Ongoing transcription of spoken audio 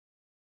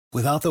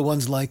Without the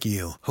ones like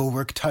you, who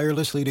work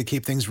tirelessly to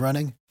keep things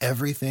running,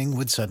 everything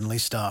would suddenly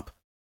stop.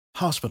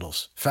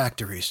 Hospitals,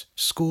 factories,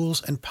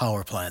 schools, and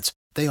power plants,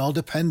 they all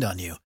depend on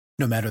you.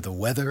 No matter the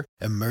weather,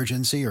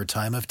 emergency, or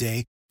time of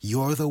day,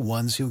 you're the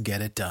ones who get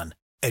it done.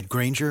 At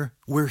Grainger,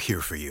 we're here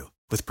for you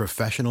with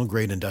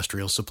professional-grade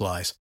industrial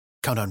supplies.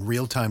 Count on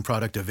real-time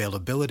product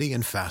availability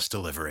and fast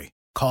delivery.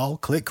 Call,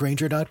 click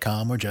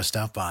Grainger.com, or just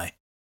stop by.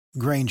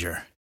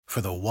 Grainger, for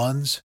the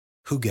ones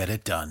who get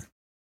it done.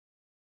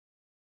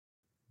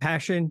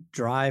 Passion,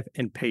 drive,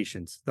 and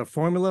patience. The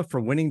formula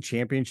for winning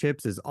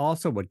championships is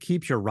also what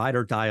keeps your ride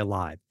or die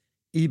alive.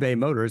 eBay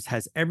Motors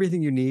has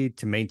everything you need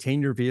to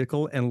maintain your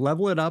vehicle and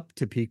level it up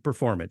to peak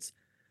performance.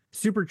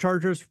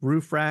 Superchargers,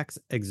 roof racks,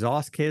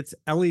 exhaust kits,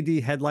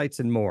 LED headlights,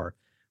 and more.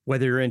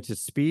 Whether you're into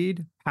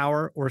speed,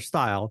 power, or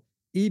style,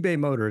 eBay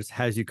Motors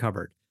has you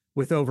covered.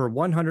 With over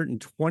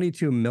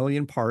 122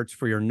 million parts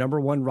for your number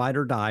one ride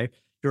or die,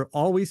 you'll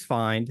always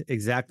find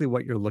exactly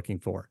what you're looking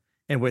for.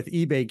 And with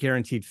eBay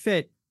Guaranteed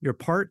Fit, your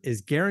part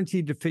is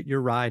guaranteed to fit your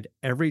ride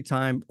every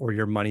time or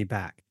your money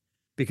back.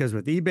 Because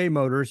with eBay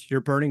Motors, you're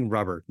burning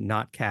rubber,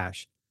 not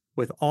cash.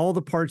 With all the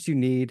parts you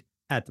need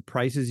at the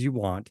prices you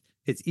want,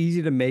 it's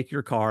easy to make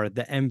your car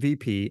the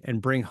MVP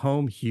and bring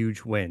home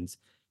huge wins.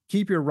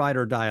 Keep your ride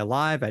or die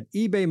alive at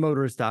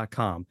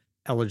ebaymotors.com.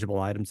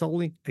 Eligible items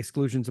only.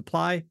 Exclusions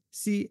apply.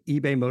 See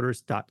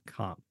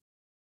ebaymotors.com.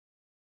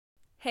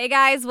 Hey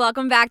guys,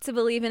 welcome back to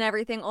Believe in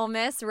Everything Ole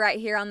Miss right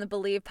here on the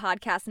Believe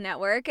Podcast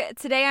Network.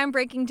 Today I'm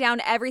breaking down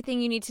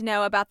everything you need to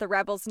know about the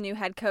Rebels' new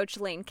head coach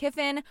Lane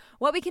Kiffin,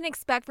 what we can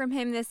expect from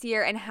him this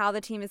year, and how the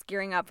team is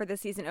gearing up for the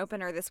season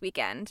opener this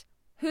weekend.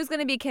 Who's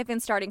going to be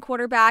Kiffin's starting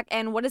quarterback,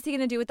 and what is he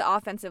going to do with the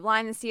offensive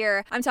line this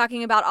year? I'm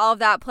talking about all of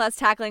that, plus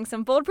tackling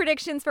some bold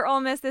predictions for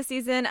Ole Miss this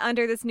season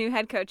under this new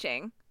head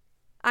coaching.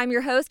 I'm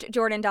your host,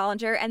 Jordan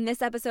Dollinger, and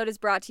this episode is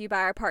brought to you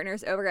by our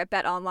partners over at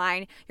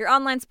BetOnline, your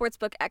online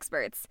sportsbook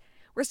experts.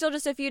 We're still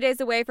just a few days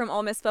away from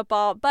Ole Miss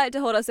football, but to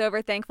hold us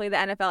over, thankfully the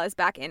NFL is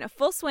back in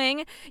full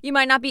swing. You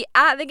might not be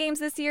at the games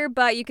this year,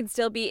 but you can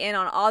still be in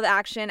on all the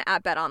action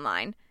at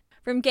BetOnline.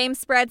 From game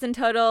spreads and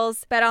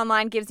totals,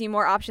 BetOnline gives you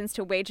more options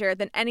to wager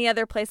than any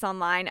other place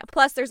online.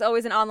 Plus, there's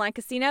always an online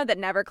casino that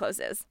never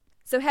closes.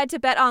 So head to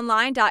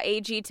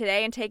betonline.ag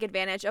today and take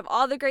advantage of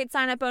all the great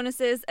sign-up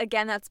bonuses.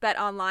 Again, that's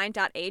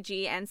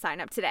betonline.ag and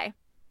sign up today.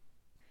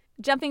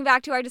 Jumping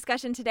back to our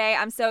discussion today,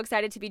 I'm so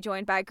excited to be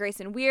joined by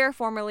Grayson Weir,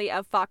 formerly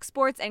of Fox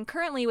Sports and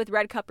currently with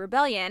Red Cup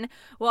Rebellion.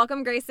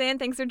 Welcome, Grayson.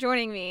 Thanks for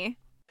joining me.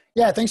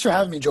 Yeah, thanks for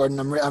having me, Jordan.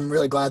 I'm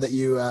really glad that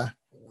you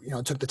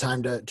took the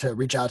time to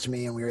reach out to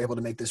me and we were able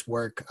to make this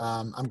work.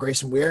 I'm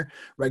Grayson Weir,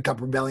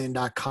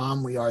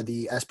 RedCupRebellion.com. We are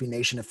the SB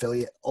Nation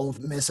affiliate, Ole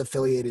Miss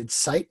affiliated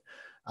site.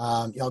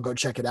 Y'all go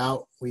check it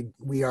out.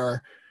 We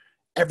are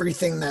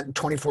everything that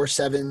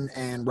 24/7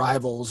 and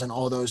Rivals and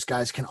all those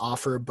guys can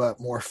offer, but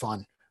more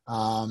fun.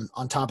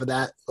 On top of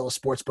that, little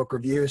sports book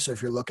review. So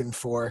if you're looking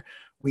for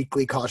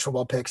weekly college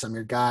football picks, I'm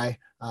your guy.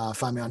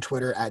 Find me on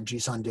Twitter at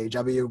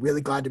GSonDayW. Really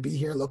glad to be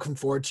here. Looking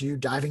forward to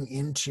diving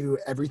into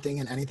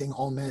everything and anything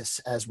Ole Miss,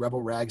 as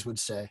Rebel Rags would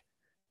say.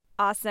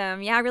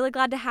 Awesome. Yeah, really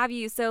glad to have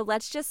you. So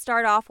let's just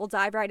start off. We'll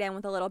dive right in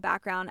with a little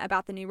background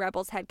about the new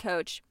Rebels head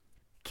coach.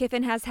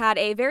 Kiffin has had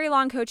a very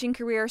long coaching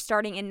career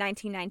starting in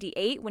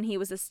 1998 when he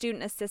was a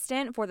student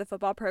assistant for the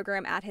football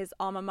program at his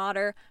alma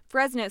mater,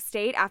 Fresno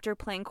State, after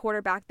playing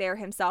quarterback there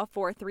himself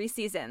for 3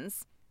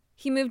 seasons.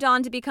 He moved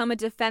on to become a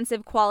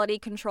defensive quality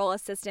control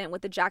assistant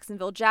with the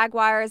Jacksonville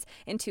Jaguars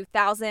in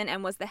 2000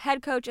 and was the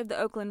head coach of the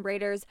Oakland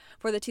Raiders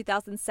for the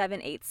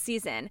 2007-08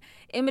 season.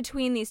 In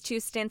between these 2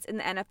 stints in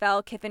the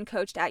NFL, Kiffin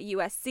coached at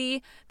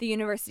USC, the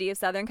University of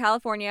Southern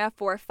California,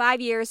 for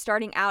 5 years,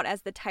 starting out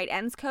as the tight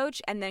ends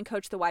coach and then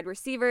coached the wide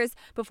receivers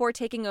before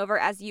taking over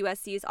as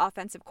USC's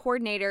offensive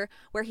coordinator,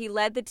 where he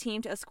led the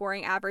team to a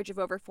scoring average of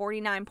over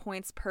 49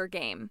 points per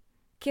game.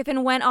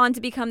 Kiffin went on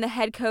to become the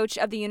head coach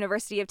of the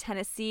University of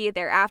Tennessee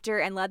thereafter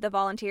and led the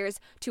Volunteers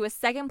to a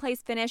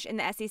second-place finish in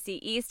the SEC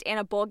East and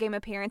a bowl game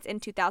appearance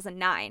in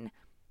 2009.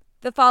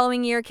 The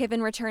following year,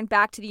 Kiffin returned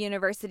back to the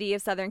University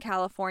of Southern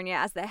California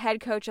as the head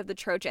coach of the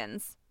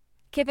Trojans.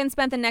 Kiffin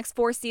spent the next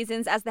 4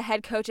 seasons as the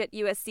head coach at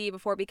USC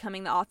before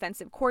becoming the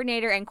offensive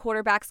coordinator and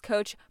quarterbacks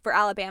coach for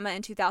Alabama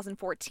in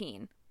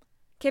 2014.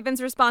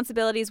 Kiffin's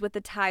responsibilities with the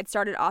Tide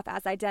started off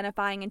as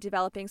identifying and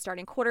developing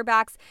starting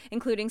quarterbacks,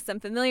 including some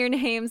familiar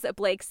names,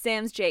 Blake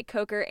Sims, Jake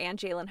Coker, and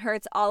Jalen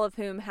Hurts, all of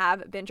whom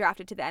have been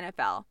drafted to the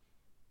NFL.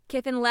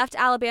 Kiffin left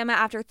Alabama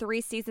after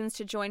 3 seasons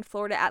to join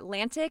Florida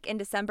Atlantic in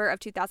December of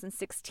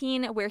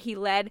 2016, where he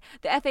led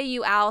the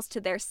FAU Owls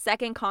to their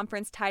second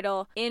conference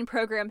title in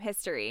program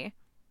history.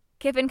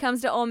 Kiffin comes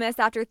to Ole Miss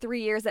after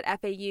 3 years at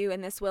FAU,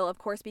 and this will, of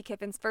course, be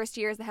Kiffin's first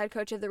year as the head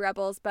coach of the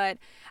Rebels. But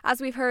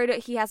as we've heard,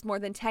 he has more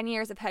than 10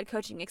 years of head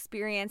coaching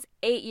experience,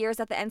 8 years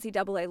at the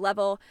NCAA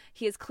level.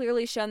 He has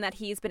clearly shown that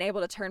he's been able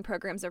to turn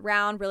programs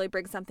around, really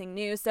bring something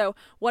new. So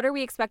what are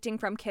we expecting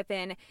from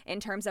Kiffin in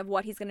terms of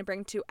what he's going to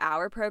bring to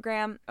our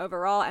program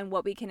overall and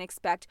what we can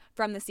expect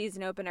from the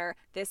season opener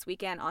this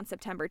weekend on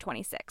September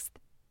 26th?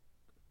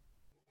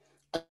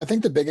 I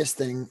think the biggest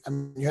thing, I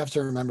mean, you have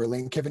to remember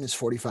Lane Kiffin is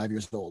 45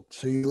 years old.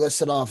 So you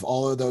listed off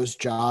all of those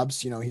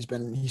jobs.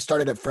 He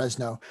started at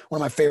Fresno.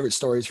 One of my favorite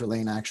stories for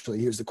Lane, actually.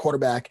 He was the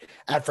quarterback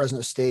at Fresno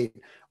State,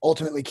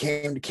 ultimately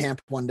came to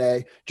camp one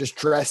day, just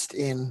dressed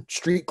in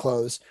street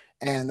clothes.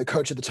 And the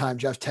coach at the time,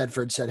 Jeff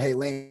Tedford, said, "Hey,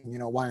 Lane,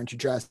 why aren't you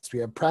dressed? We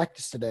have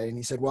practice today." And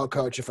he said, "Well,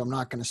 coach, if I'm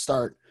not going to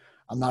start,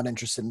 I'm not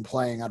interested in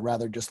playing. I'd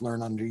rather just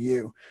learn under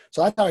you."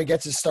 So that's how he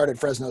gets his start at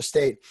Fresno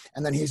State.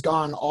 And then he's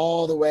gone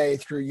all the way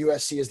through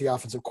USC as the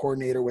offensive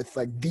coordinator with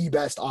like the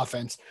best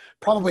offense,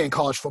 probably in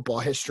college football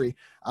history.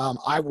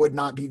 I would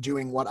not be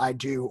doing what I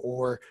do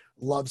or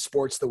love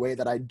sports the way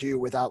that I do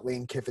without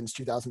Lane Kiffin's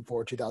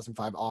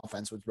 2004-2005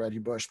 offense with Reggie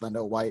Bush,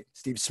 Lendell White,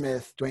 Steve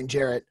Smith, Dwayne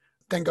Jarrett.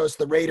 Then goes to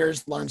the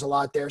Raiders, learns a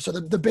lot there. So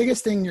the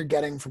biggest thing you're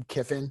getting from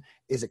Kiffin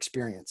is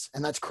experience.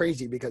 And that's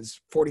crazy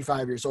because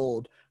 45 years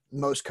old,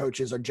 most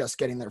coaches are just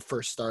getting their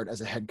first start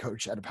as a head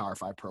coach at a Power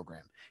 5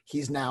 program.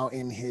 He's now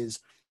in his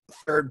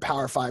third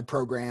Power 5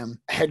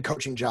 program. Head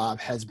coaching job,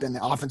 has been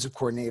the offensive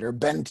coordinator,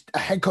 been a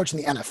head coach in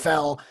the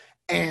NFL.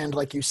 And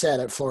like you said,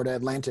 at Florida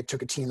Atlantic,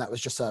 took a team that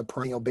was just a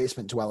perennial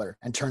basement dweller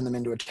and turned them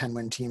into a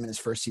 10-win team in his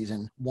first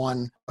season,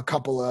 won a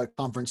couple of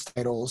conference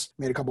titles,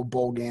 made a couple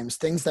bowl games,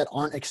 things that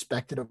aren't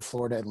expected of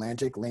Florida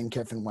Atlantic. Lane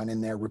Kiffin went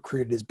in there,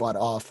 recruited his butt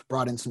off,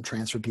 brought in some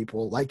transfer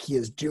people like he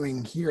is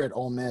doing here at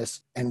Ole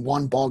Miss, and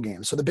won ball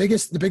games. So the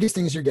biggest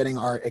things you're getting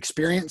are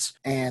experience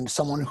and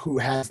someone who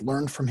has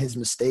learned from his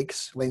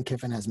mistakes. Lane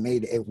Kiffin has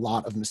made a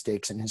lot of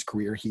mistakes in his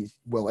career. He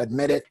will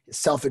admit it,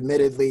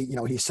 self-admittedly.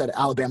 He said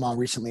Alabama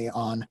recently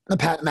on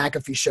the Pat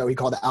McAfee show, he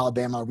called it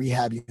Alabama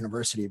Rehab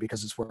University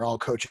because it's where all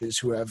coaches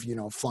who have,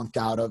 flunked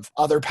out of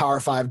other Power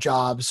 5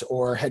 jobs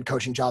or head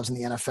coaching jobs in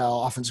the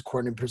NFL, offensive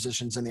coordinator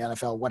positions in the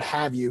NFL, what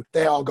have you,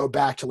 they all go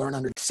back to learn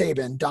under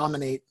Saban,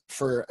 dominate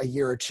for a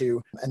year or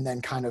two, and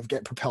then kind of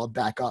get propelled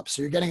back up.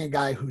 So you're getting a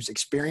guy who's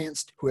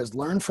experienced, who has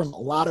learned from a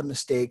lot of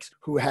mistakes,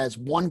 who has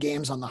won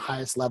games on the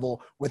highest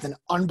level with an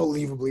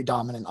unbelievably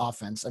dominant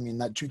offense. I mean,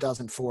 that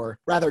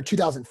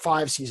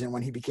 2005 season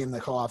when he became the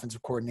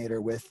co-offensive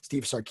coordinator with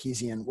Steve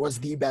Sarkisian was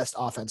the best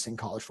offense in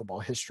college football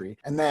history.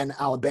 And then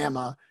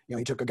Alabama,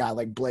 he took a guy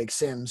like Blake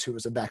Sims, who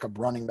was a backup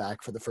running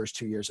back for the first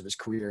 2 years of his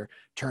career,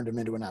 turned him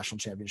into a national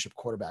championship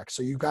quarterback.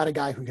 So you've got a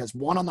guy who has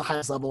won on the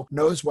highest level,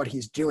 knows what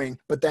he's doing,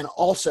 but then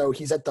also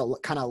he's at the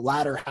kind of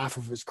latter half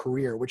of his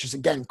career, which is,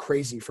 again,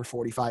 crazy for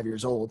 45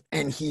 years old.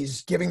 And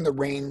he's giving the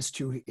reins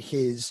to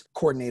his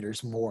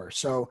coordinators more.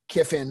 So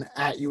Kiffin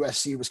at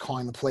USC was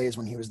calling the plays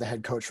when he was the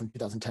head coach from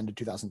 2010 to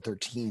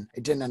 2013.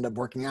 It didn't end up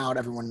working out.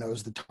 Everyone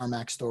knows the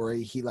tarmac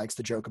story. He likes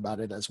to joke about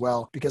it as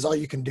well, because all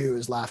you can do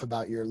is laugh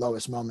about your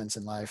lowest moments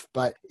in life.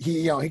 But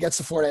he gets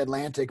to Florida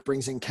Atlantic,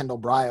 brings in Kendall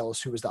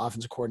Briles, who was the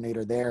offensive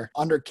coordinator there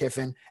under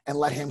Kiffin, and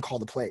let him call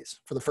the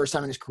plays. For the first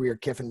time in his career,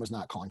 Kiffin was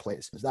not calling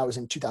plays. That was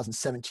in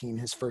 2017,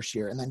 his first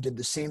year, and then did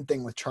the same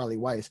thing with Charlie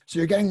Weis. So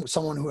you're getting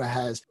someone who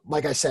has,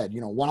 like I said,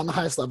 won on the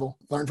highest level,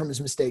 learned from his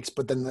mistakes,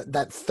 but then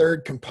that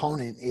third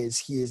component is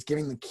he is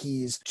giving the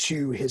keys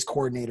to his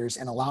coordinators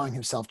and allowing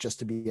himself just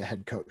to be a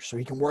head coach. So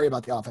he can worry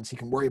about the offense, he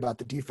can worry about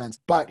the defense,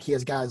 but he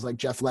has guys like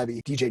Jeff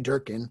Levy, DJ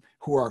Durkin,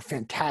 who are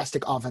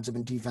fantastic offensive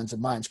and defensive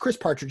minds. Chris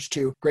Partridge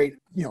too, great,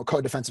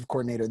 co-defensive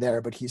coordinator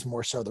there, but he's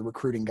more so the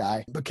recruiting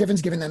guy. But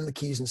Kiffin's giving them the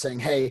keys and saying,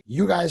 hey,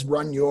 you guys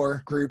run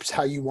your groups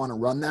how you want to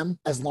run them,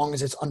 as long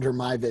as it's under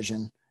my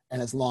vision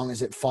and as long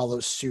as it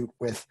follows suit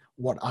with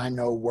what I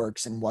know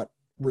works and what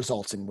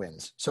results in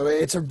wins. So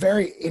it's a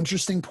very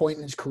interesting point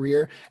in his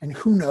career, and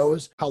who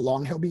knows how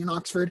long he'll be in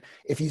Oxford.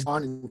 If he's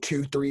on in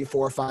 2, 3,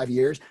 4, 5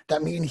 years,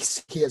 that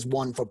means he has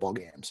won football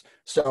games.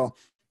 So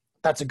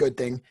that's a good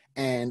thing.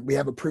 And we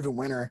have a proven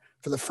winner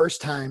for the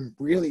first time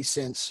really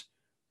since,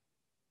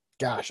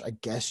 I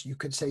guess you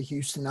could say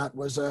Houston Nutt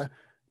was a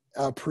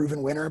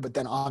proven winner, but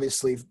then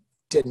obviously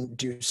didn't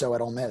do so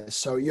at Ole Miss.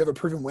 So you have a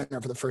proven winner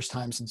for the first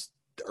time since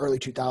the early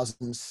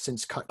 2000s,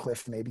 since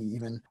Cutcliffe, maybe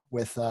even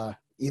with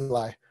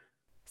Eli.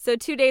 So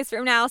 2 days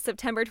from now,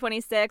 September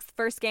 26th,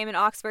 first game in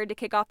Oxford to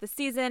kick off the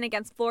season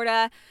against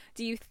Florida.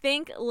 Do you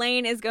think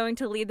Lane is going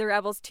to lead the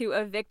Rebels to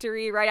a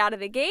victory right out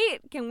of the gate?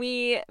 Can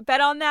we bet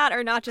on that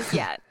or not just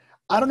yet?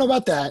 I don't know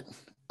about that.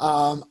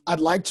 I'd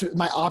like to.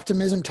 My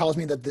optimism tells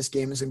me that this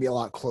game is going to be a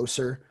lot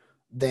closer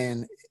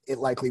than it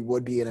likely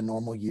would be in a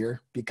normal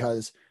year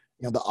because,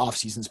 the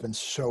offseason's been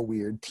so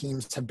weird.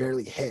 Teams have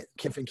barely hit.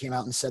 Kiffin came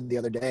out and said the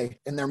other day,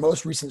 in their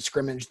most recent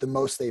scrimmage, the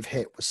most they've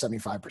hit was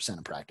 75%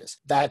 of practice.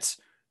 That's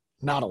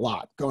not a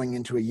lot going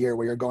into a year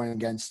where you're going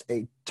against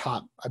a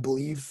top, I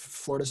believe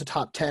Florida's a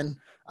top 10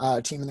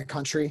 team in the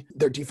country.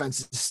 Their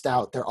defense is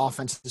stout. Their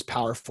offense is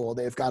powerful.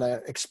 They've got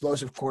an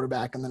explosive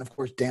quarterback. And then, of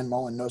course, Dan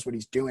Mullen knows what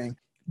he's doing.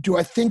 Do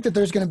I think that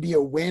there's going to be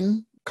a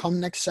win come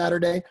next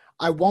Saturday?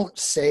 I won't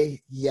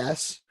say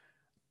yes,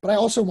 but I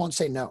also won't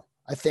say no.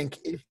 I think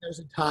if there's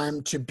a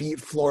time to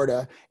beat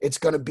Florida, it's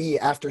going to be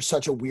after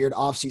such a weird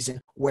offseason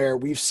where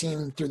we've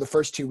seen through the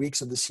first 2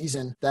 weeks of the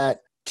season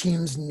that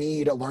teams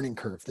need a learning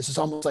curve. This is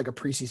almost like a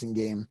preseason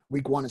game.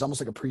 Week 1 is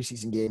almost like a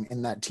preseason game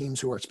in that teams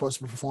who are supposed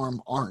to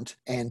perform aren't,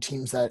 and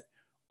teams that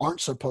aren't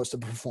supposed to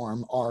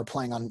perform are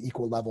playing on an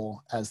equal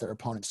level as their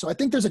opponents. So I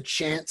think there's a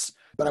chance,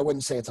 but I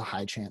wouldn't say it's a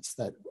high chance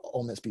that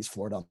Ole Miss beats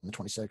Florida on the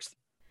 26th.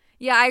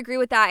 Yeah, I agree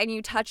with that. And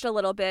you touched a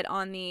little bit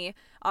on the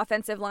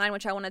offensive line,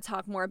 which I want to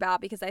talk more about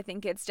because I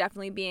think it's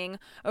definitely being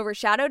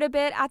overshadowed a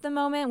bit at the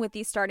moment with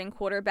the starting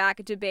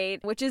quarterback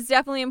debate, which is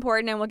definitely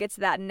important. And we'll get to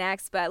that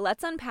next. But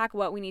let's unpack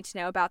what we need to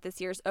know about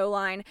this year's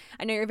O-line.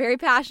 I know you're very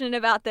passionate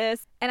about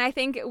this. And I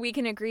think we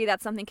can agree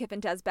that's something Kiffin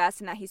does best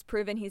and that he's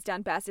proven he's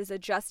done best is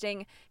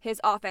adjusting his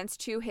offense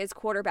to his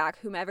quarterback,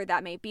 whomever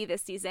that may be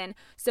this season.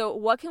 So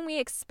what can we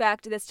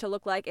expect this to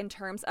look like in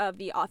terms of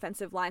the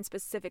offensive line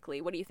specifically?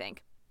 What do you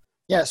think?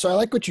 Yeah, so I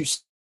like what you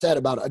said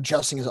about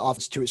adjusting his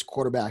offense to his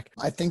quarterback.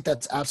 I think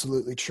that's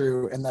absolutely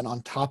true. And then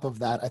on top of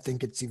that, I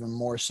think it's even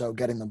more so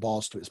getting the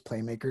balls to his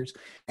playmakers.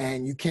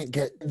 And you can't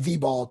get the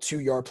ball to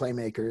your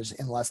playmakers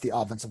unless the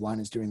offensive line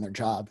is doing their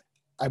job.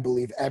 I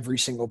believe every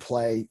single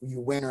play,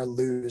 you win or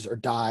lose or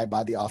die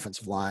by the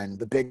offensive line.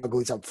 The big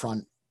uglies up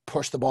front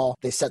push the ball.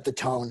 They set the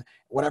tone.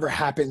 Whatever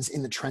happens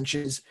in the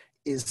trenches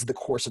is the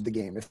course of the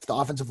game. If the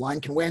offensive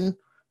line can win,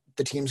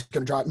 the team's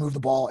going to move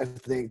the ball.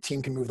 If the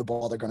team can move the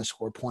ball, they're going to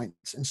score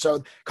points. And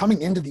so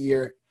coming into the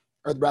year,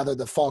 or rather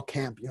the fall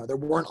camp, there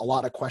weren't a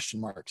lot of question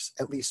marks.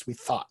 At least we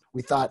thought.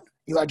 We thought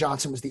Eli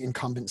Johnson was the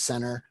incumbent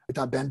center. We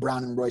thought Ben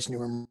Brown and Royce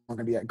Newman were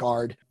going to be at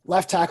guard.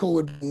 Left tackle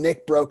would be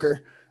Nick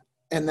Broker.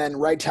 And then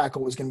right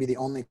tackle was going to be the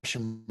only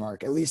question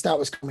mark. At least that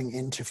was coming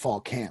into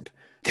fall camp.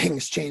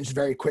 Things changed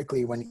very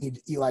quickly when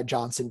Eli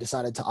Johnson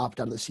decided to opt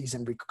out of the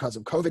season because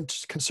of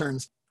COVID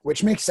concerns,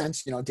 which makes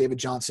sense. David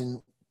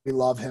Johnson, we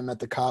love him at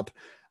the Cup.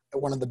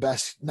 One of the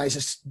best,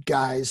 nicest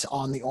guys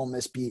on the Ole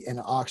Miss beat in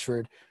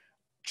Oxford.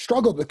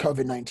 Struggled with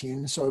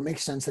COVID-19, so it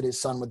makes sense that his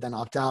son would then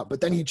opt out.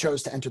 But then he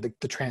chose to enter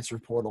the transfer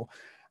portal.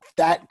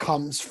 That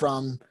comes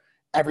from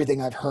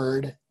everything I've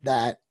heard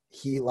that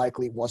he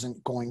likely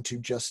wasn't going to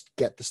just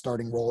get the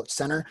starting role at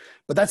center.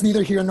 But that's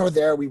neither here nor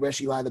there. We wish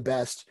Eli the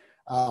best.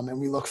 And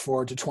we look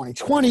forward to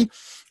 2020,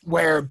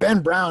 where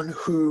Ben Brown,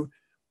 who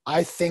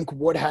I think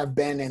would have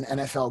been an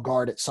NFL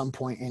guard at some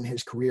point in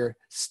his career,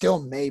 still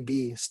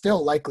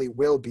likely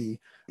will be.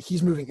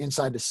 He's moving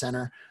inside to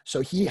center,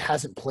 so he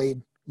hasn't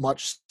played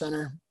much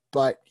center,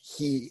 but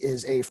he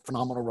is a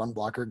phenomenal run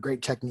blocker,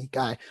 great technique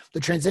guy. The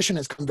transition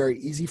has come very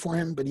easy for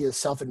him, but he has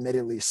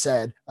self-admittedly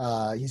said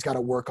he's got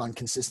to work on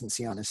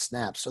consistency on his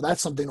snaps. So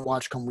that's something to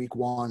watch come week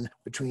one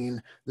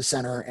between the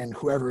center and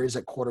whoever is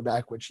at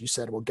quarterback, which you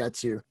said we'll get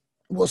to.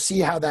 We'll see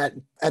how that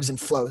ebbs and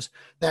flows.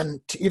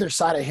 Then to either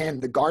side of him,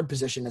 the guard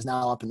position is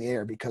now up in the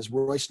air because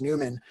Royce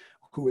Newman,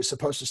 who was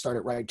supposed to start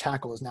at right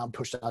tackle, is now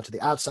pushed out to the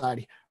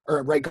outside,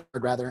 or right guard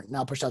rather,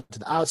 now pushed out to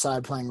the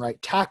outside playing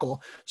right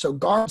tackle. So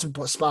guards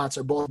spots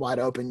are both wide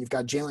open. You've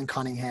got Jalen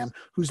Cunningham,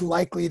 who's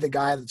likely the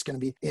guy that's going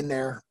to be in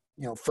there,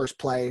 first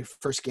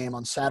game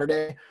on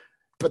Saturday.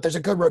 But there's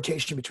a good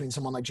rotation between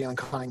someone like Jalen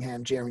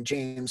Cunningham, Jeremy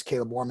James,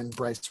 Caleb Warman,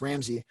 Bryce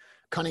Ramsey.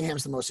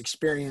 Cunningham's the most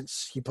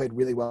experienced. He played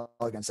really well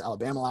against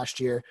Alabama last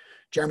year.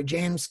 Jeremy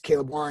James,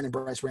 Caleb Warren, and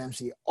Bryce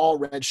Ramsey all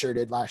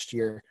redshirted last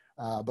year,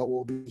 but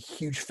will be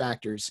huge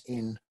factors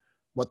in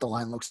what the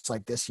line looks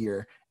like this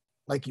year.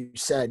 Like you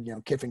said,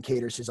 Kiffin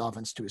caters his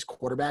offense to his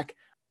quarterback.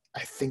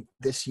 I think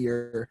this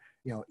year,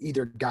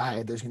 either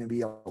guy, there's going to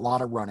be a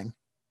lot of running,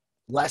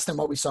 less than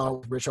what we saw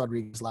with Rich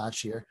Rodriguez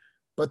last year,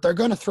 but they're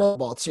going to throw the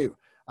ball too.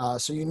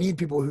 So you need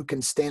people who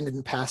can stand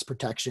in pass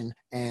protection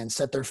and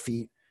set their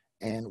feet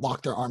and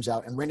lock their arms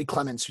out. And Randy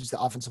Clements, who's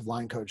the offensive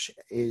line coach,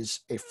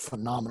 is a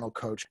phenomenal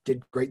coach.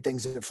 Did great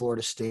things at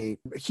Florida State.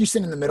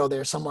 Houston in the middle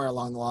there, somewhere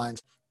along the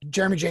lines.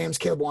 Jeremy James,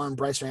 Caleb Warren,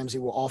 Bryce Ramsey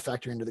will all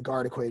factor into the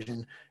guard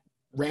equation.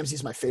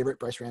 Ramsey's my favorite.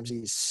 Bryce Ramsey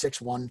is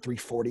 6'1",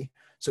 340.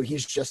 So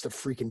he's just a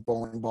freaking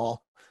bowling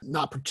ball.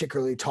 Not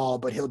particularly tall,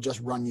 but he'll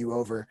just run you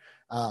over.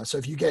 So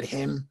if you get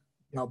him,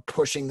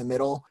 pushing the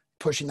middle,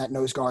 pushing that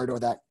nose guard or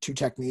that two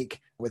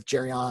technique with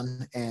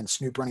Jerrion and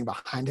Snoop running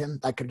behind him,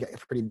 that could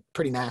get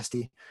pretty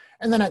nasty.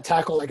 And then at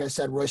tackle, like I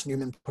said, Royce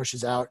Newman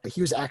pushes out. He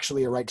was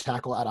actually a right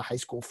tackle at a high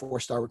school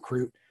 4-star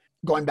recruit.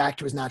 Going back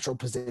to his natural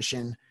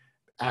position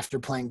after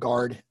playing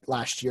guard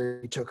last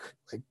year,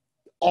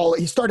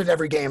 he started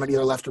every game at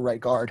either left or right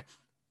guard.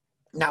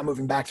 Now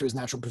moving back to his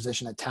natural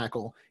position at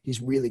tackle,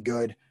 he's really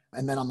good.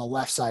 And then on the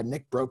left side,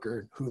 Nick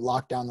Broker, who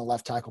locked down the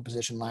left tackle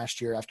position last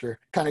year after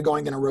kind of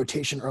going in a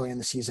rotation early in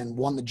the season,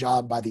 won the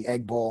job by the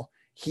Egg Bowl.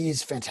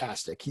 He's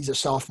fantastic. He's a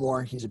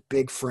sophomore. He's a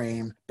big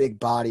frame, big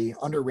body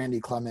under Randy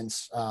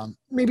Clements.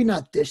 Maybe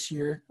not this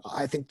year.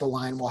 I think the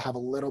line will have a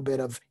little bit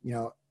of,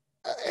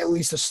 at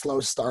least a slow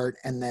start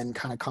and then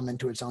kind of come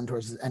into its own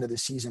towards the end of the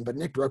season. But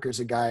Nick Broker is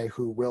a guy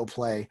who will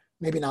play,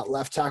 maybe not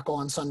left tackle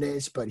on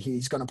Sundays, but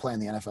he's going to play in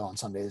the NFL on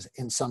Sundays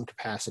in some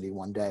capacity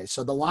one day.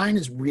 So the line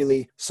is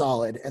really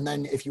solid. And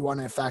then if you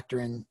want to factor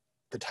in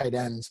the tight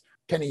ends,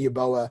 Kenny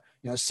Yeboah,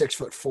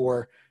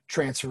 6'4",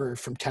 transfer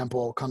from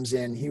Temple, comes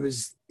in.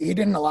 He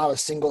didn't allow a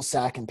single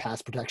sack in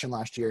pass protection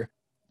last year.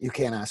 You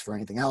can't ask for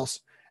anything else.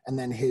 And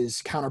then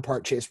his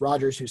counterpart, Chase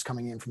Rogers, who's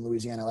coming in from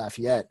Louisiana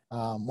Lafayette,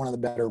 one of the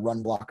better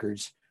run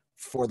blockers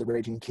for the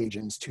Raging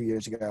Cajuns 2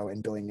 years ago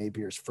in Billy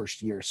Napier's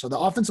first year. So the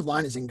offensive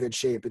line is in good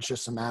shape. It's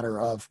just a matter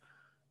of,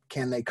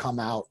 can they come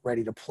out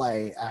ready to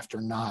play after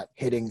not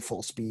hitting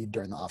full speed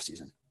during the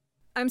offseason?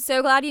 I'm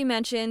so glad you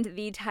mentioned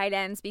the tight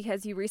ends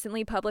because you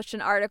recently published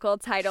an article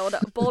titled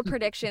Bold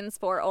Predictions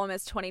for Ole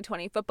Miss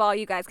 2020 Football.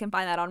 You guys can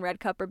find that on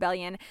Red Cup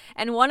Rebellion.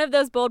 And one of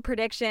those bold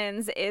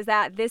predictions is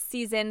that this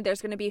season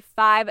there's going to be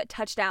 5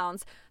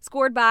 touchdowns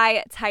scored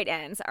by tight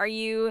ends. Are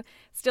you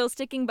still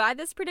sticking by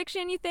this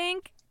prediction, you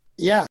think?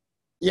 Yeah.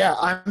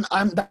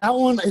 I'm that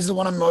one is the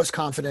one I'm most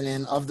confident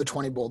in of the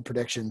 20 bold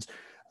predictions.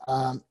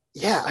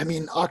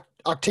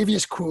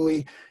 Octavius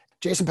Cooley,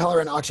 Jason Peller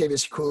and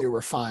Octavius Cooley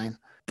were fine,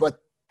 but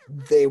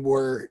they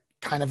were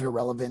kind of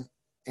irrelevant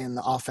in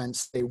the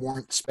offense. They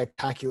weren't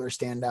spectacular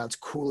standouts.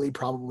 Cooley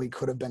probably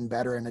could have been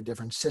better in a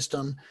different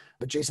system,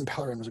 but Jason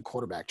Pellerin was a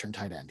quarterback turned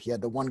tight end. He had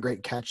the one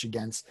great catch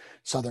against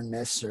Southern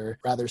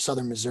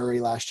Missouri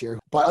last year.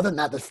 But other than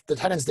that, the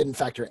tight ends didn't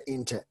factor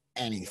into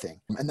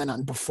anything. And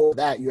then before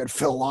that, you had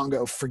Phil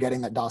Longo,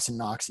 forgetting that Dawson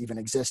Knox even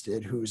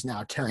existed, who's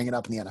now tearing it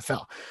up in the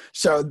NFL.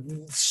 So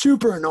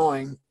super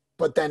annoying.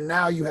 But then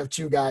now you have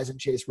 2 guys in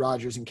Chase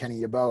Rogers and Kenny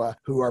Yeboah,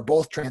 who are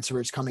both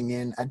transfers coming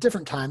in at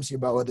different times.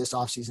 Yeboah this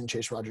offseason,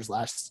 Chase Rogers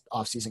last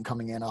offseason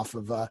coming in off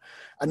of a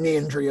knee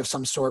injury of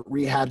some sort,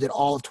 rehabbed it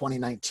all of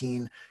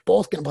 2019.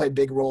 Both going to play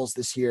big roles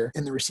this year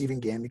in the receiving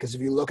game because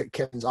if you look at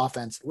Kiffin's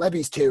offense,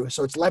 Levy's too.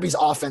 So it's Levy's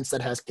offense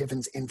that has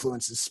Kiffin's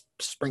influences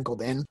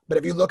sprinkled in. But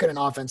if you look at an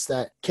offense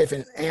that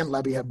Kiffin and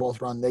Levy have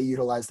both run, they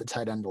utilize the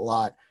tight end a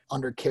lot.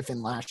 Under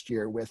Kiffin last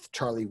year with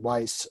Charlie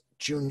Weiss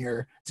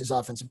Jr., his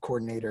offensive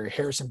coordinator,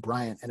 Harrison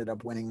Bryant ended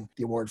up winning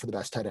the award for the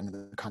best tight end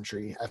in the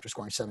country after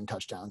scoring 7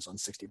 touchdowns on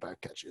 65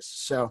 catches.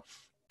 So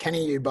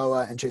Kenny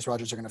Yeboah and Chase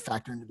Rogers are going to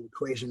factor into the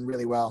equation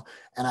really well.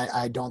 And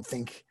I don't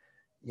think,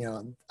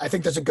 I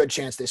think there's a good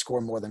chance they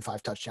score more than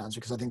 5 touchdowns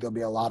because I think there'll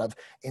be a lot of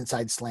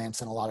inside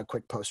slants and a lot of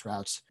quick post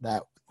routes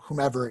that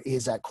whomever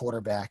is at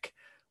quarterback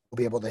will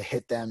be able to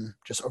hit them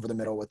just over the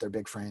middle with their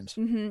big frames.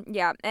 Mm-hmm,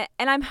 yeah,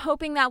 and I'm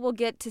hoping that we'll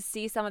get to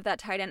see some of that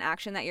tight end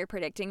action that you're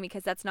predicting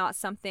because that's not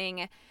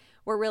something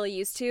we're really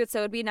used to. So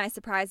it'd be a nice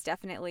surprise,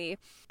 definitely.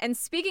 And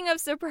speaking of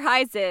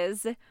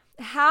surprises,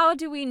 how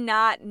do we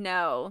not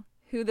know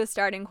who the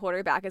starting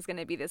quarterback is going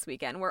to be this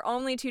weekend? We're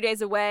only 2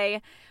 days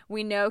away.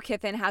 We know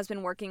Kiffin has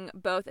been working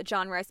both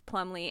John Rhys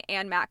Plumlee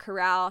and Matt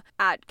Corral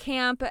at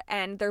camp,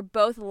 and they're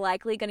both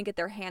likely going to get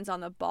their hands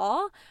on the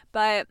ball.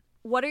 But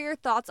what are your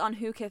thoughts on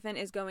who Kiffin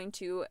is going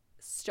to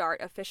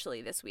start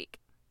officially this week?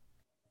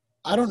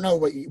 I don't know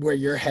where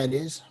your head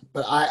is,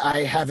 but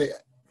I have it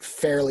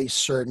fairly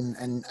certain,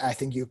 and I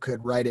think you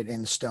could write it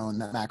in stone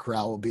that Matt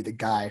Corral will be the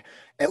guy,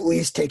 at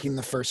least taking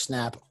the first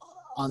snap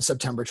on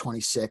September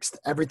 26th.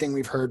 Everything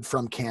we've heard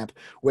from camp,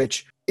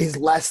 which is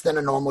less than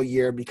a normal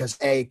year because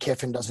A,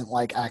 Kiffin doesn't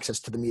like access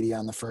to the media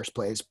in the first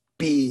place.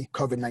 B,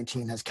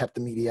 COVID-19 has kept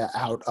the media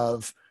out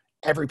of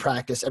every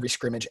practice, every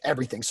scrimmage,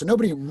 everything. So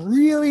nobody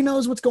really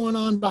knows what's going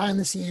on behind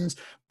the scenes,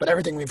 but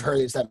everything we've heard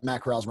is that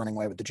Matt Corral's running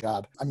away with the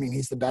job. I mean,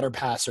 he's the better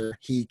passer.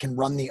 He can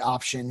run the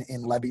option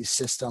in Levy's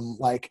system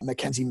like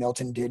Mackenzie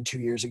Milton did 2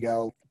 years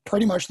ago.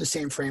 Pretty much the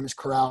same frame as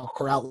Corral.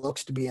 Corral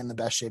looks to be in the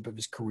best shape of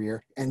his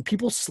career, and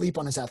people sleep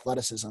on his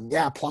athleticism.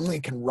 Yeah,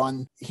 Plumlee can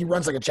run. He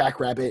runs like a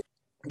jackrabbit.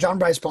 John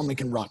Rhys Plumlee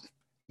can run.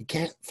 He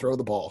can't throw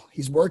the ball.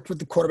 He's worked with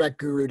the quarterback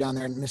guru down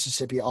there in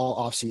Mississippi all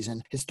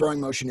offseason. His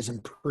throwing motion is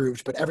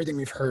improved, but everything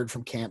we've heard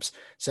from camps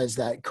says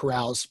that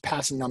Corral's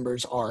passing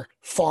numbers are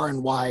far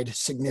and wide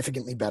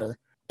significantly better.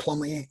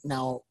 Plumlee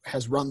now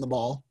has run the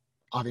ball,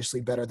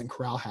 obviously better than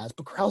Corral has,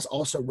 but Corral's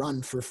also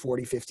run for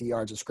 40, 50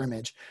 yards of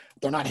scrimmage.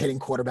 They're not hitting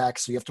quarterbacks,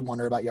 so you have to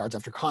wonder about yards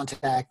after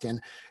contact and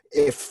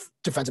if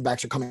defensive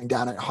backs are coming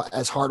down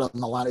as hard on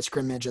the line of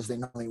scrimmage as they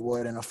normally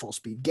would in a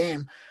full-speed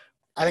game.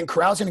 I think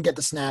Corral's going to get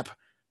the snap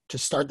to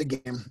start the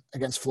game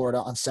against Florida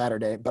on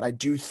Saturday. But I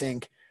do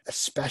think,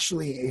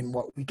 especially in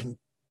what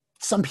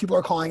some people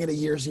are calling it a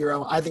year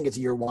 0. I think it's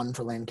year 1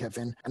 for Lane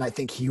Kiffin. And I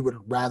think he would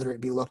rather it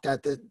be looked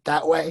at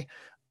that way.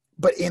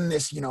 But in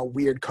this,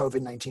 weird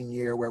COVID-19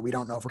 year where we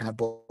don't know if we're going to have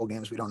bowl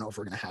games, we don't know if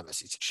we're going to have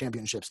SEC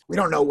championships, we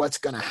don't know what's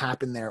going to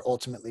happen there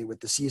ultimately with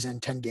the season,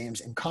 10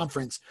 games in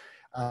conference.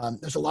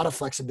 There's a lot of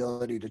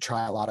flexibility to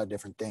try a lot of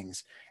different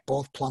things.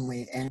 Both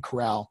Plumlee and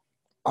Corral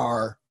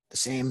are the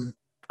same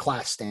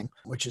class thing,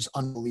 which is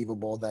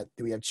unbelievable that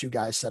we have 2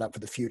 guys set up for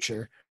the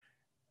future.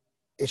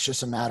 It's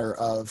just a matter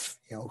of,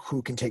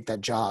 who can take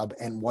that job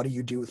and what do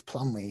you do with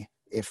Plumlee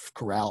if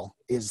Corral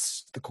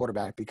is the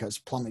quarterback, because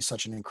Plumlee's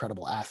such an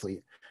incredible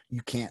athlete.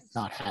 You can't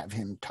not have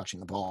him touching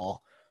the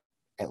ball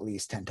at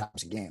least 10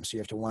 times a game. So you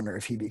have to wonder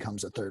if he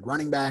becomes a third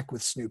running back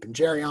with Snoop and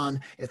Jerry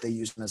on, if they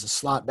use him as a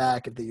slot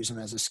back, if they use him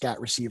as a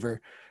scat receiver.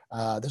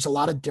 There's a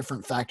lot of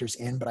different factors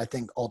in, but I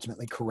think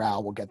ultimately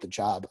Corral will get the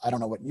job. I don't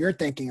know what you're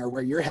thinking or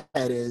where your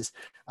head is.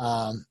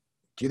 Do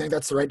you think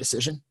that's the right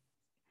decision?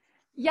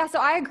 Yeah, so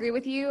I agree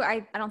with you.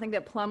 I don't think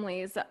that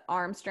Plumlee's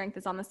arm strength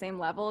is on the same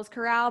level as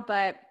Corral,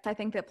 but I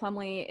think that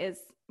Plumlee is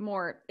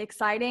more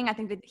exciting. I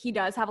think that he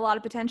does have a lot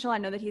of potential. I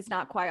know that he's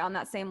not quite on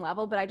that same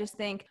level, but I just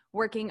think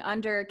working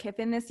under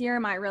Kiffin this year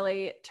might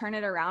really turn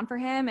it around for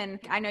him. And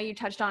I know you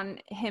touched on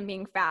him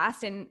being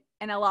fast, and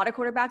a lot of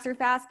quarterbacks are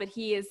fast, but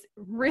he is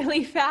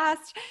really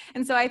fast.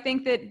 And so I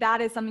think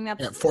that is something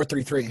that's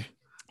 4.33.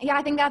 Yeah,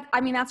 I think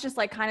that's just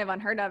like kind of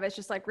unheard of. It's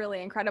just like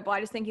really incredible.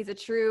 I just think he's a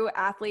true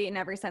athlete in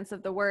every sense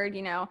of the word,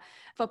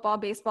 football,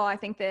 baseball. I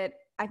think that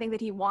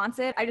he wants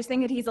it. I just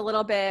think that he's a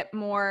little bit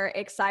more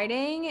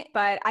exciting,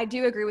 but I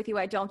do agree with you.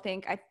 I don't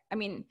think, I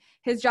mean,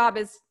 his job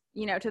is,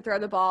 to throw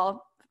the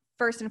ball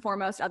first and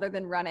foremost, other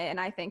than run it. And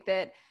I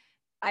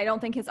don't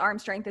think his arm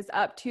strength is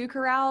up to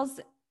Corral's.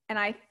 And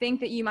I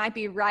think that you might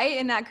be right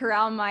in that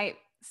Corral might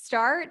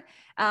start.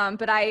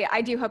 But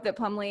I do hope that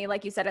Plumlee,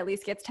 like you said, at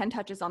least gets 10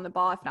 touches on the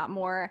ball, if not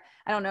more.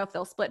 I don't know if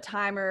they'll split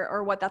time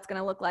or what that's going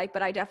to look like,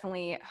 but I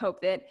definitely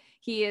hope that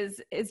he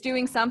is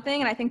doing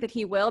something. And I think that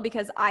he will,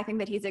 because I think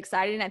that he's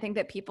excited. And I think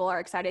that people are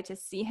excited to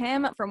see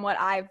him. From what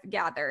I've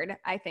gathered,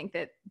 I think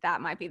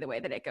that might be the way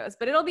that it goes,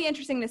 but it'll be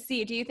interesting to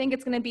see. Do you think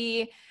it's going to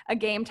be a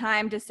game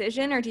time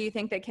decision, or do you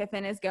think that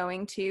Kiffin is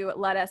going to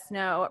let us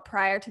know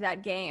prior to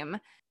that game?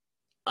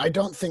 I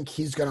don't think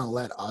he's going to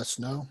let us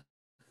know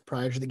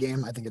prior to the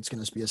game. I think it's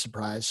going to be a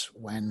surprise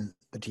when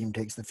the team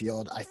takes the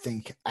field. I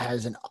think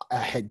as a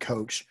head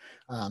coach,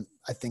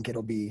 I think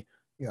it'll be,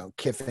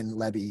 Kiffin,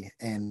 Lebby,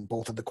 and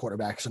both of the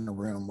quarterbacks in the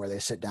room where they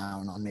sit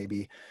down on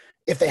maybe,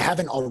 if they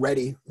haven't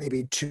already,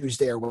 maybe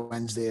Tuesday or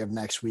Wednesday of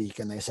next week,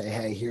 and they say,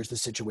 hey, here's the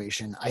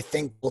situation. I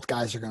think both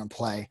guys are going to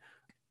play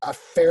a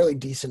fairly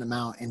decent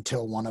amount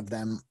until one of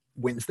them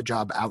wins the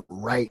job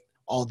outright,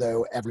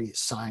 although every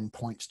sign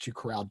points to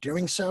Corral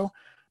doing so.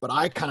 But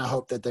I kind of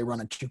hope that they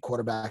run a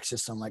 2-quarterback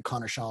system like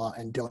Connor Shaw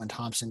and Dylan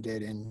Thompson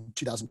did in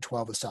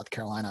 2012 with South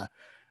Carolina.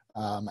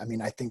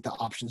 I think the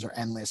options are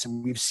endless,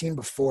 and we've seen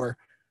before.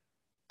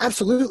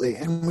 Absolutely.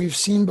 And we've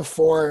seen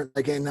before,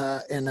 like in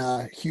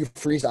Hugh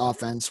Freeze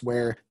offense,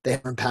 where they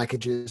have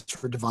packages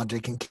for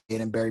Devontae Kincaid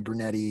and Barry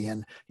Brunetti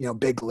and,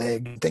 Big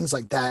Lig, things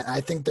like that. And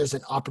I think there's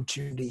an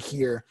opportunity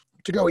here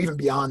to go even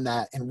beyond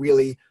that and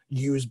really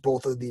use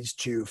both of these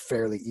two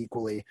fairly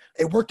equally.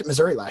 It worked at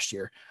Missouri last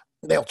year.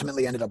 They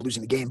ultimately ended up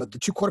losing the game, but the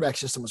 2-quarterback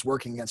system was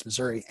working against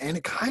Missouri, and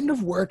it kind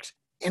of worked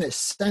in a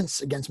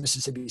sense against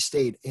Mississippi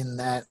State, in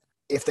that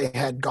if they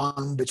had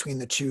gone between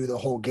the two the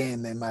whole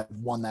game, they might have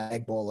won that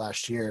Egg Bowl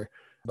last year.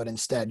 But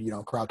instead,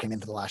 Corral came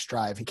in for the last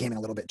drive. He came in a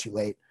little bit too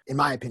late, in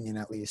my opinion,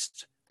 at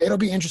least. It'll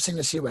be interesting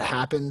to see what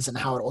happens and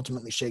how it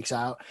ultimately shakes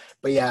out.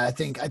 But yeah, I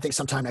think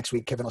sometime next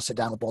week, Kiffin will sit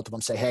down with both of them,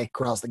 say, hey,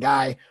 Corral's the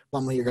guy.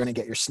 Plumlee, you're going to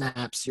get your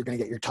snaps. You're going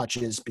to get your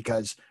touches,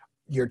 because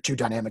you're too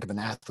dynamic of an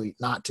athlete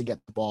not to get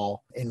the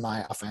ball in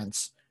my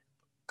offense.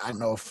 I don't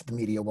know if the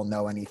media will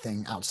know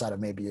anything outside of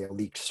maybe a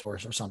leaked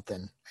source or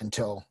something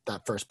until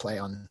that first play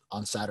on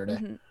Saturday.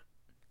 Mm-hmm.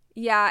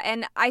 Yeah,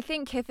 and I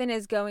think Kiffin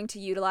is going to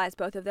utilize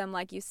both of them,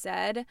 like you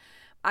said.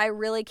 I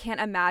really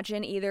can't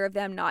imagine either of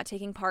them not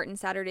taking part in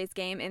Saturday's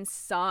game in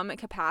some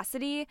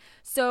capacity.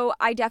 So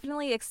I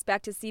definitely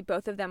expect to see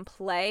both of them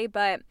play,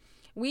 but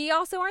we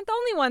also aren't the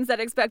only ones that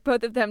expect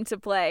both of them to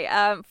play.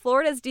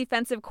 Florida's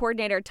defensive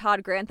coordinator,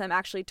 Todd Grantham,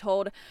 actually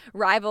told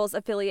Rivals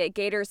affiliate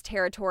Gators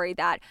Territory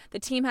that the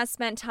team has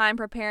spent time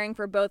preparing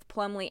for both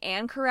Plumlee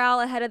and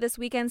Corral ahead of this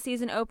weekend's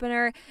season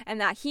opener,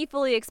 and that he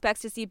fully expects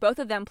to see both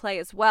of them play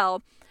as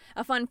well.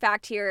 A fun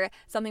fact here,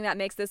 something that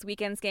makes this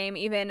weekend's game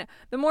even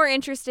the more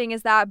interesting,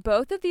 is that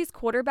both of these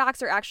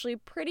quarterbacks are actually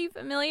pretty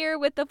familiar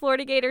with the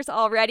Florida Gators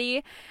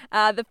already.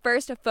 The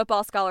first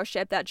football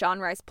scholarship that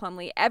John Rhys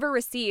Plumlee ever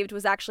received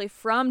was actually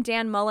from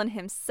Dan Mullen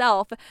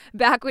himself,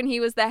 back when he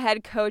was the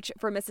head coach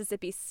for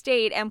Mississippi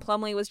State, and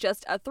Plumlee was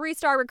just a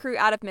 3-star recruit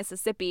out of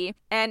Mississippi.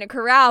 And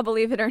Corral,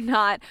 believe it or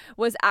not,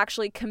 was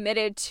actually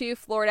committed to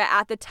Florida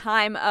at the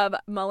time of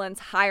Mullen's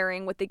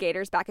hiring with the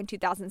Gators back in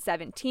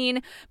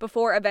 2017,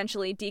 before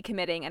eventually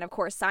decommitting and, of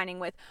course, signing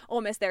with Ole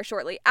Miss there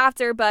shortly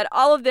after. But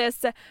all of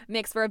this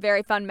makes for a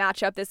very fun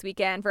matchup this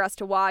weekend for us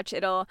to watch.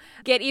 It'll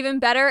get even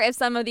better if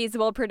some of these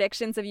bold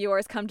predictions of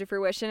yours come to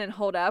fruition and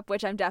hold up,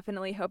 which I'm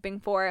definitely hoping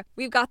for.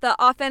 We've got the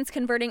offense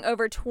converting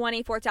over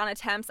 20 fourth down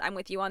attempts. I'm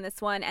with you on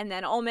this one. And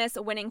then Ole Miss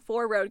winning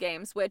 4 road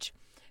games, which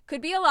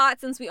could be a lot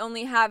since we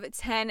only have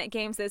 10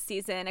 games this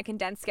season, a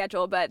condensed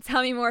schedule. But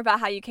tell me more about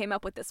how you came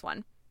up with this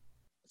one.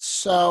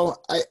 So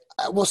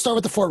I will start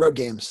with the 4 road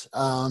games.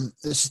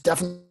 This is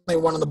definitely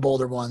one of the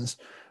bolder ones,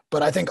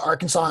 but I think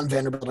Arkansas and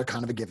Vanderbilt are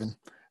kind of a given.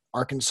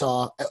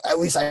 Arkansas, at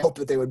least I hope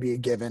that they would be a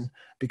given,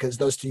 because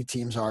those 2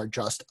 teams are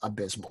just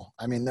abysmal.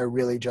 I mean, they're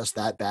really just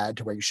that bad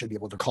to where you should be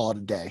able to call it a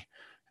day.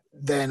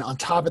 Then on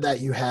top of that,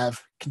 you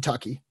have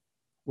Kentucky,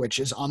 which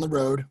is on the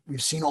road.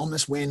 We've seen Ole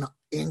Miss win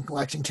in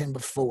Lexington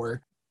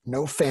before.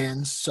 No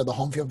fans, so the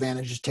home field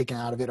advantage is taken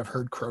out of it. I've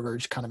heard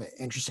Kroger's kind of an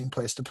interesting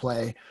place to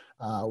play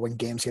when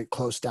games get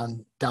close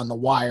down the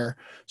wire.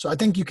 So I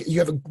think you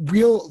have a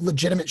real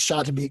legitimate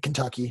shot to beat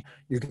Kentucky.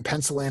 You can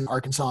pencil in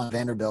Arkansas and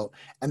Vanderbilt,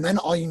 and then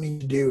all you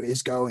need to do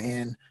is go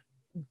in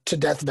to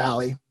Death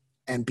Valley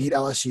and beat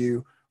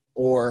LSU,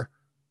 or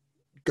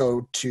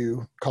go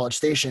to College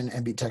Station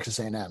and beat Texas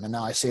A&M. And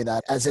now I say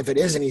that as if it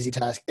is an easy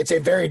task. It's a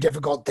very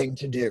difficult thing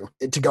to do,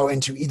 to go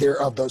into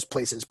either of those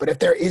places. But if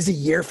there is a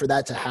year for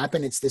that to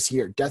happen, it's this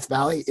year. Death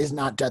Valley is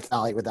not Death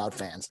Valley without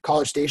fans.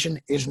 College Station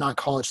is not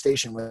College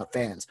Station without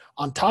fans.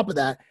 On top of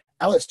that,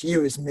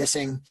 LSU is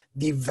missing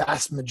the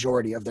vast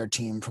majority of their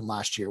team from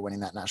last year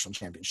winning that national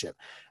championship.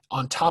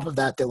 On top of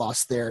that, they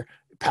lost their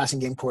passing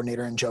game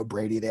coordinator in Joe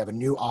Brady. They have a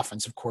new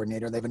offensive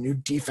coordinator. They have a new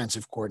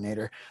defensive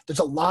coordinator. There's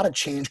a lot of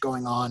change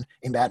going on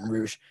in Baton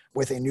Rouge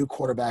with a new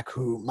quarterback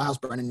who Miles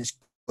Brennan is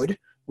good.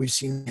 We've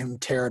seen him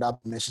tear it up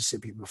in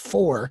Mississippi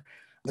before.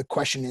 The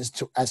question is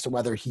as to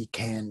whether he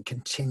can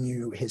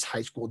continue his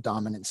high school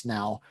dominance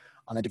now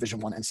on a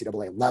Division I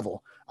NCAA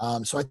level.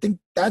 So I think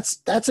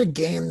that's a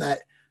game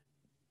that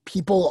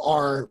people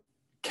are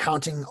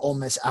counting Ole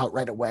Miss out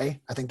right away.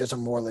 I think there's a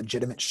more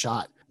legitimate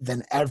shot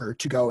than ever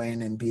to go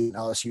in and beat an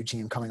LSU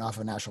team coming off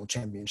of a national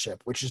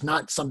championship, which is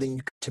not something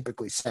you could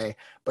typically say,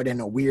 but in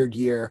a weird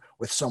year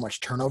with so much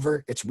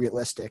turnover, it's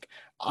realistic.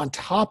 On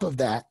top of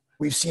that,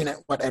 we've seen it,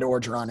 what Ed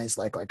Orgeron is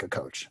like a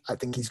coach. I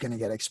think he's going to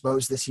get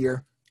exposed this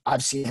year.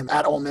 I've seen him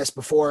at Ole Miss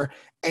before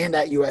and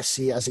at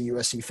USC as a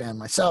USC fan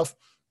myself.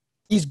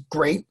 He's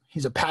great.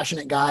 He's a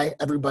passionate guy.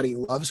 Everybody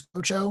loves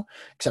Coach O,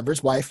 except for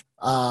his wife.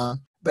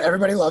 But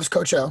everybody loves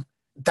Coach O.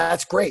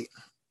 That's great.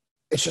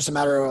 It's just a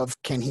matter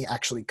of, can he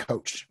actually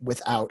coach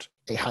without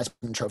a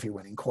Heisman Trophy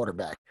winning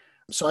quarterback?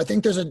 So I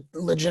think there's a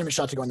legitimate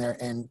shot to go in there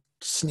and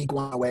sneak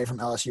one away from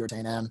LSU or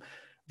A&M.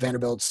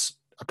 Vanderbilt's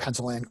a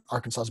pencil in,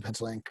 Arkansas's a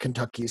pencil in,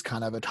 Kentucky's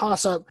kind of a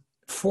toss-up.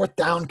 Fourth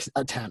down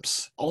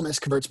attempts. Ole Miss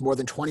converts more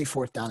than 20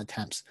 fourth down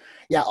attempts.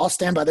 Yeah, I'll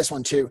stand by this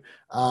one too.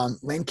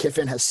 Lane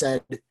Kiffin has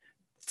said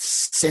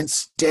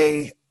since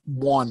day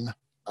one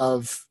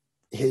of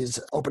his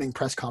opening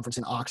press conference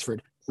in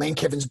Oxford, Lane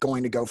Kiffin's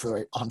going to go for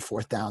it on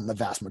fourth down the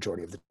vast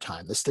majority of the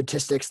time. The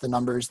statistics, the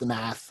numbers, the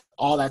math,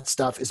 all that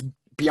stuff is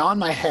beyond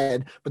my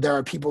head, but there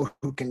are people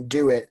who can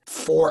do it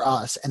for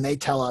us. And they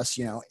tell us,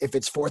 if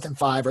it's 4th and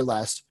 5 or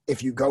less,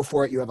 if you go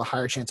for it, you have a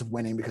higher chance of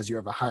winning because you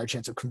have a higher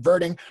chance of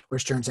converting,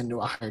 which turns into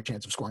a higher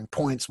chance of scoring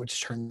points,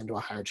 which turns into a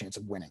higher chance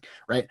of winning,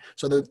 right?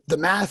 So the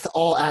math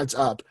all adds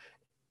up.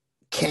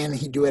 Can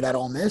he do it at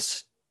Ole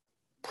Miss?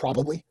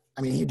 Probably.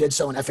 I mean, he did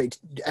so in FAU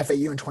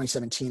in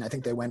 2017. I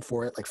think they went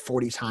for it like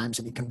 40 times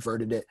and he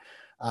converted it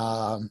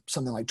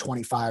something like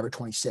 25 or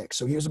 26.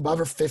 So he was above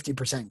a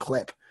 50%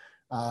 clip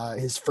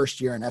his first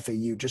year in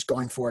FAU, just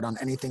going for it on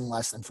anything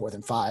less than 4th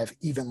and 5,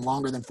 even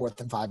longer than 4th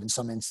and 5 in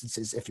some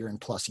instances if you're in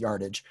plus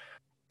yardage.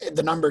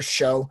 The numbers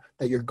show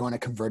that you're going to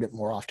convert it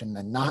more often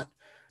than not,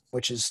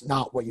 which is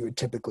not what you would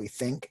typically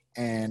think.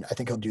 And I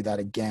think he'll do that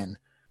again.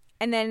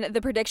 And then the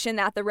prediction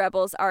that the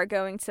Rebels are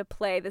going to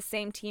play the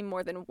same team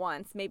more than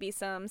once, maybe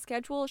some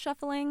schedule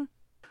shuffling.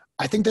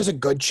 I think there's a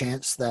good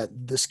chance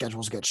that the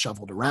schedules get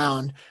shuffled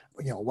around.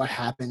 What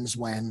happens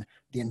when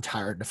the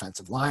entire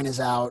defensive line is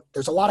out?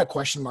 There's a lot of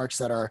question marks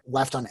that are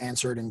left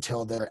unanswered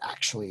until they're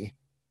actually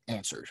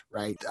answered,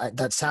 right?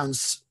 That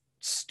sounds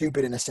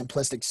stupid in a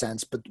simplistic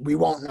sense, but we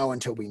won't know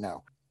until we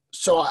know.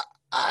 So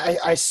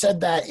I said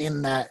that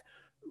in that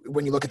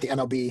when you look at the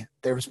MLB,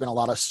 there's been a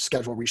lot of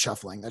schedule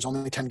reshuffling. There's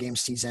only a 10-game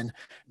season.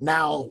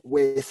 Now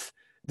with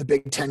the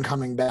Big Ten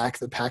coming back,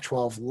 the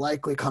Pac-12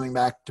 likely coming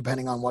back,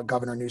 depending on what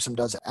Governor Newsom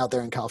does out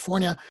there in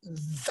California,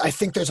 I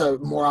think there's a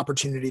more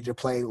opportunity to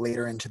play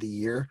later into the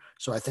year.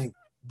 So I think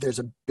there's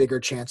a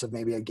bigger chance of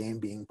maybe a game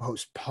being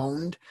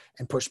postponed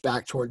and pushed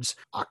back towards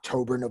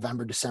October,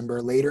 November,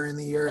 December, later in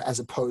the year, as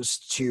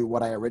opposed to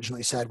what I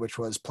originally said, which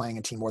was playing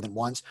a team more than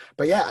once.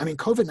 But yeah, I mean,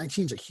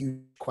 COVID-19 is a huge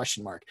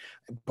question mark.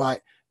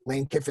 But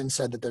Lane Kiffin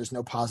said that there's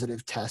no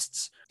positive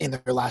tests in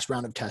their last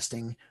round of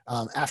testing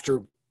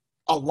after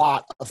a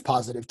lot of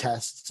positive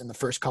tests in the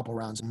first couple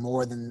rounds,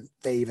 more than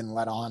they even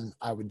let on,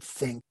 I would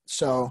think.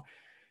 So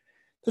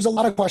there's a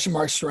lot of question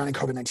marks surrounding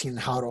COVID-19 and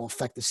how it will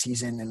affect the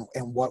season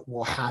and what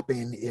will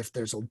happen if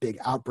there's a big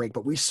outbreak.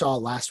 But we saw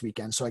last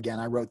weekend, so again,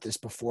 I wrote this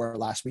before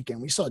last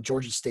weekend, we saw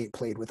Georgia State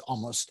played with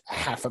almost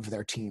half of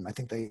their team. I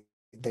think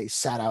they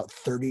sat out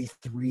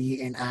 33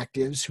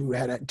 inactives who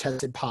had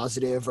tested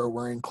positive or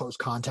were in close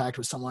contact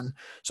with someone.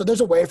 So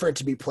there's a way for it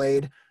to be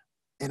played.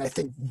 And I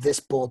think this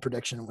bold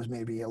prediction was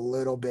maybe a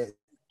little bit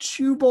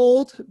too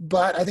bold,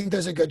 but I think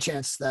there's a good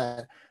chance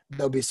that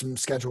there'll be some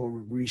schedule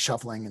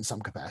reshuffling in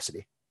some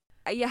capacity.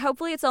 Yeah,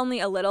 hopefully it's only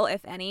a little,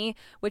 if any,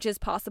 which is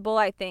possible.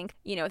 I think,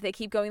 if they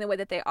keep going the way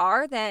that they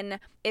are, then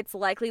it's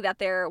likely that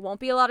there won't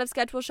be a lot of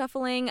schedule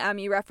shuffling.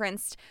 You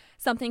referenced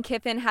something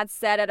Kiffin had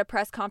said at a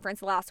press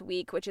conference last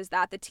week, which is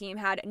that the team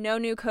had no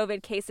new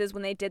COVID cases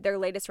when they did their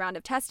latest round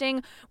of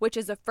testing, which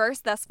is a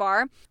first thus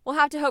far. We'll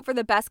have to hope for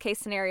the best case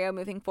scenario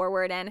moving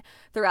forward and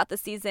throughout the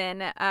season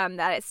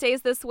that it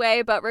stays this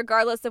way. But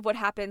regardless of what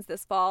happens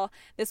this fall,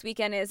 this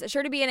weekend is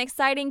sure to be an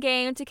exciting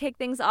game to kick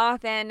things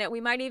off, and we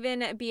might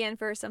even be in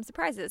for some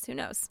surprises. Who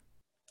knows?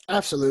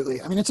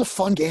 Absolutely. I mean, it's a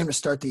fun game to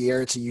start the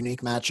year. It's a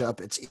unique matchup.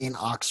 It's in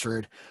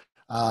Oxford.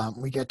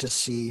 We get to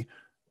see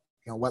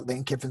what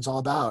Lane Kiffin's all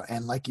about.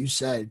 And like you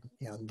said,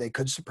 they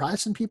could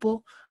surprise some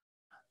people.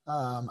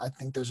 I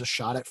think there's a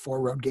shot at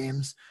 4 road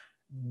games.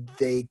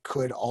 They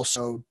could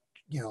also,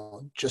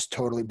 just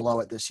totally blow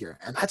it this year.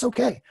 And that's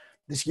okay.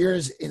 This year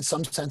is, in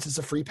some senses,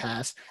 a free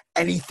pass.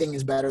 Anything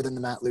is better than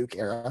the Matt Luke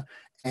era.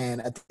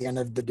 And at the end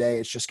of the day,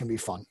 it's just going to be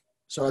fun.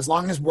 So as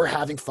long as we're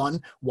having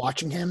fun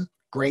watching him,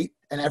 great.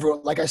 And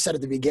everyone, like I said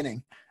at the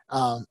beginning,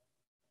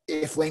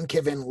 if Lane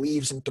Kiffin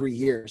leaves in 3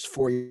 years,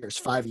 4 years,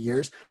 5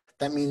 years,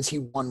 that means he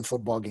won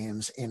football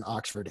games in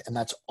Oxford. And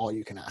that's all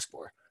you can ask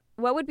for.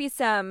 What would be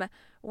some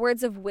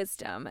words of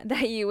wisdom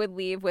that you would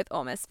leave with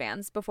Ole Miss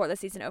fans before the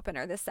season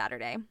opener this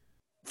Saturday?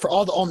 For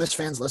all the Ole Miss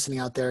fans listening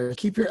out there,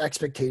 keep your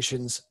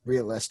expectations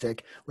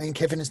realistic. Lane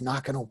Kiffin is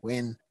not going to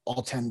win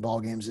all 10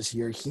 ball games this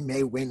year. He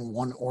may win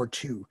 1 or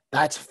 2.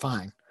 That's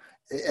fine.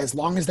 As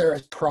long as there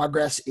is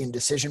progress in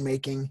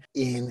decision-making,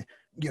 in,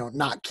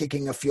 not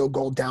kicking a field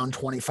goal down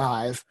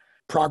 25,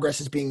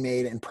 progress is being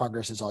made, and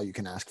progress is all you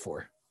can ask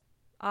for.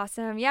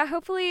 Awesome. Yeah,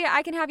 hopefully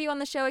I can have you on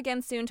the show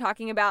again soon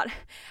talking about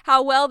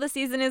how well the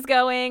season is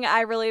going. I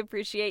really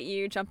appreciate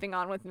you jumping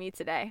on with me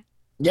today.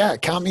 Yeah,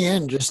 count me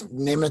in. Just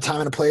name a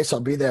time and a place.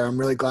 I'll be there. I'm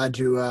really glad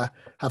to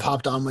have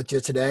hopped on with you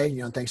today.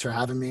 Thanks for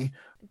having me.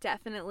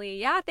 Definitely.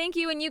 Yeah, thank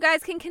you. And you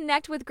guys can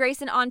connect with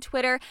Grayson on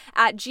Twitter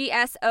at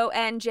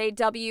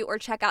GSONJW or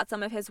check out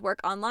some of his work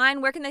online.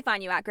 Where can they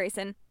find you at,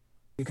 Grayson?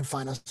 You can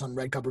find us on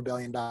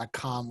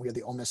redcuprebellion.com. We are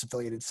the Ole Miss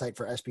affiliated site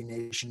for SB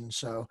Nation.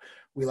 So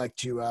we like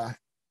to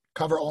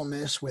cover Ole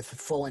Miss with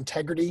full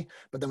integrity,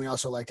 but then we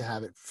also like to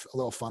have it a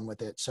little fun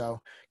with it. So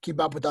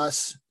keep up with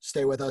us,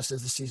 stay with us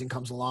as the season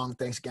comes along.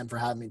 Thanks again for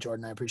having me,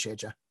 Jordan. I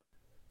appreciate you.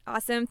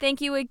 Awesome. Thank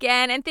you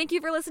again. And thank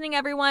you for listening,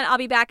 everyone. I'll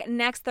be back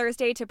next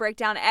Thursday to break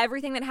down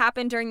everything that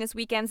happened during this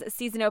weekend's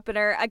season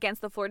opener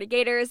against the Florida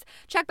Gators.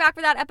 Check back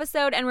for that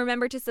episode and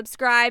remember to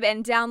subscribe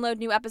and download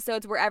new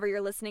episodes wherever you're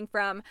listening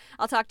from.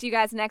 I'll talk to you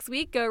guys next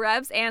week. Go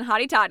Rebs and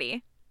Hotty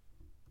Toddy.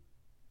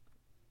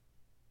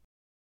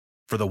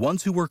 For the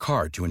ones who work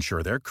hard to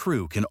ensure their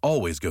crew can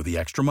always go the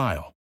extra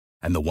mile,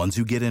 and the ones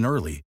who get in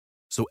early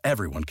so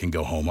everyone can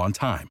go home on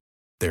time,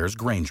 there's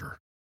Grainger,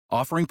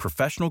 offering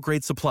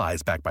professional-grade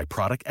supplies backed by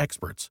product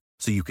experts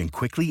so you can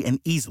quickly and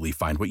easily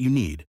find what you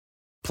need.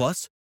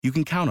 Plus, you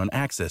can count on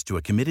access to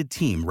a committed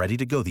team ready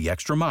to go the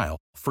extra mile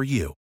for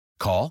you.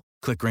 Call,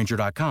 click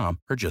Grainger.com,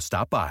 or just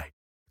stop by.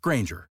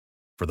 Grainger,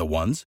 for the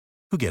ones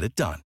who get it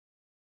done.